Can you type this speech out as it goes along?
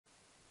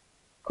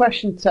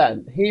Question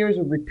 10. Here is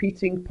a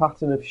repeating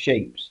pattern of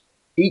shapes.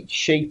 Each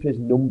shape is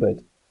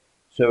numbered.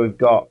 So we've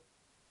got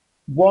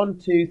 1,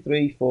 2,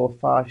 3, 4,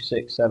 5,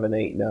 6, 7,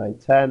 8, 9,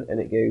 10, and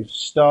it goes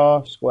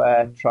star,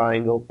 square,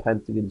 triangle,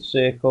 pentagon,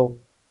 circle,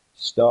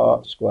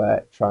 star,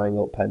 square,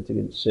 triangle,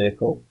 pentagon,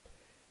 circle.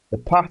 The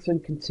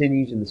pattern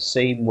continues in the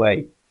same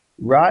way.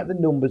 Write the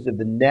numbers of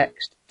the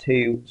next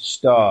two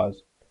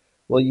stars.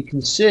 Well, you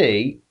can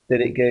see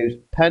that it goes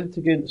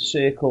pentagon,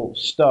 circle,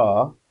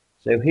 star.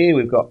 So here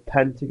we've got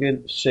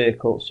pentagon,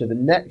 circle. So the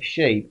next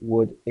shape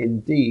would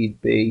indeed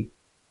be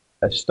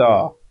a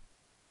star.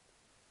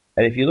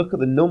 And if you look at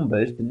the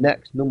numbers, the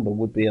next number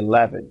would be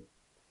 11.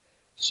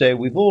 So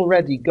we've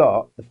already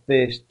got the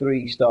first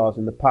three stars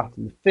in the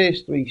pattern. The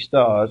first three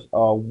stars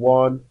are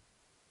 1,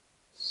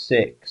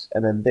 6,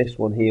 and then this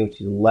one here,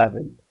 which is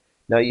 11.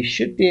 Now you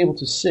should be able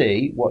to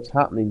see what's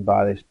happening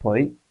by this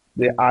point.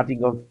 We're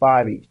adding on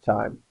 5 each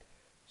time.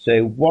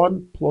 So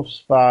 1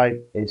 plus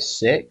 5 is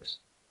 6.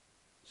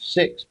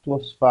 6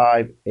 plus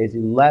 5 is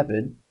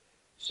 11.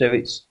 So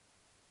it's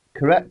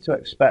correct to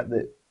expect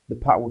that the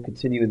pattern will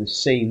continue in the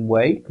same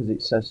way because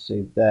it says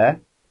so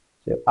there.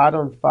 So add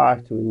on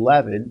 5 to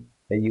 11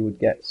 and you would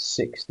get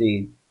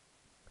 16.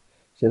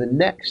 So the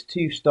next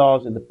two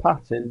stars in the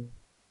pattern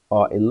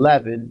are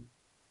 11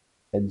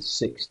 and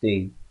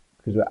 16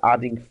 because we're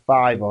adding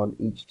 5 on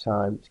each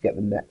time to get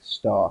the next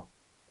star.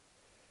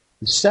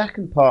 The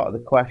second part of the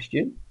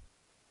question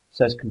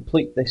says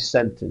complete this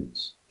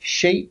sentence.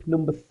 Shape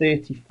number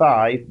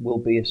 35 will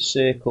be a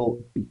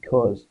circle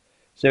because.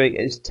 So it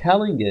is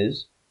telling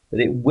us that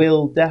it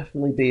will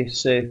definitely be a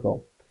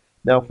circle.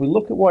 Now if we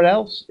look at what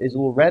else is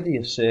already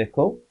a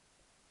circle,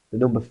 the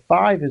number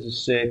 5 is a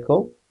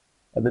circle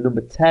and the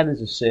number 10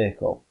 is a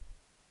circle.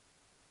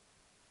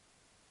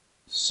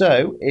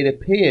 So it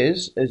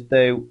appears as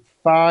though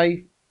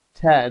 5,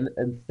 10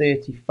 and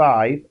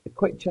 35, a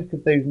quick check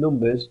of those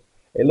numbers,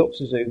 it looks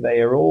as though they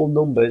are all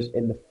numbers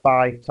in the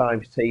 5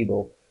 times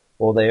table,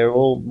 or they are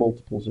all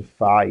multiples of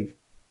 5.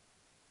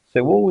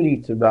 So all we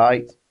need to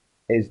write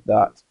is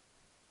that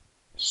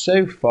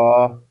so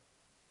far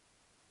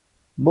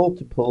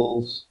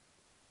multiples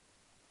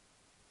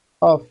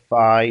of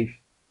 5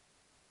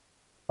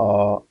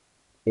 are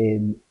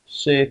in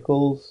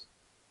circles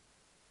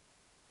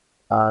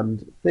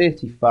and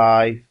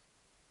 35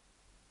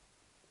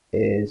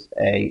 is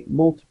a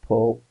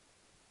multiple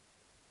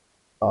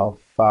of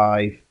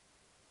 5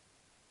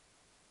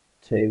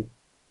 2.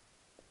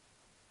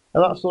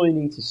 And that's all you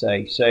need to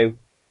say. So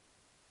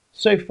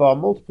far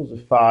multiples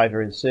of 5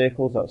 are in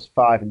circles, that's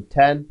 5 and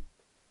 10.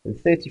 And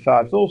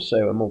 35 is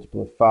also a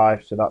multiple of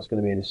 5, so that's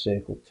going to be in a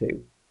circle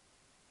too.